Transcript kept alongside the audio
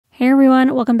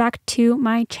everyone, welcome back to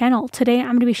my channel. Today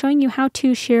I'm going to be showing you how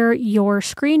to share your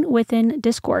screen within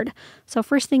Discord. So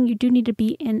first thing, you do need to be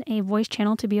in a voice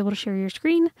channel to be able to share your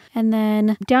screen. And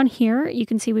then down here you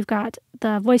can see we've got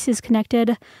the voices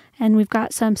connected and we've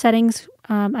got some settings.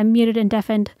 I'm muted and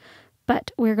deafened,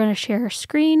 but we're going to share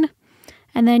screen.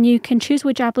 And then you can choose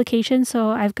which application. So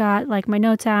I've got like my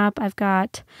notes app, I've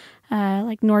got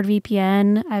like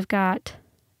NordVPN, I've got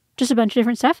just a bunch of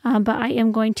different stuff, but I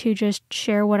am going to just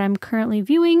share what I'm currently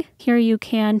viewing. Here you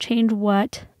can change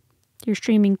what you're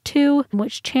streaming to,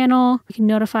 which channel. You can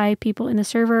notify people in the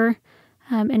server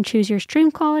and choose your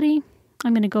stream quality.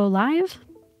 I'm going to go live.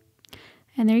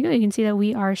 And there you go. You can see that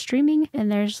we are streaming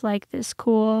and there's like this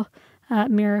cool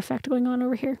mirror effect going on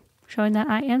over here, showing that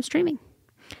I am streaming.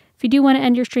 If you do want to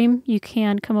end your stream, you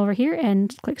can come over here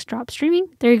and click stop streaming.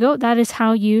 There you go. That is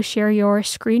how you share your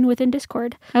screen within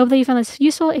Discord. I hope that you found this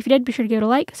useful. If you did, be sure to give it a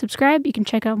like, subscribe. You can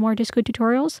check out more Discord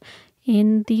tutorials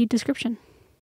in the description.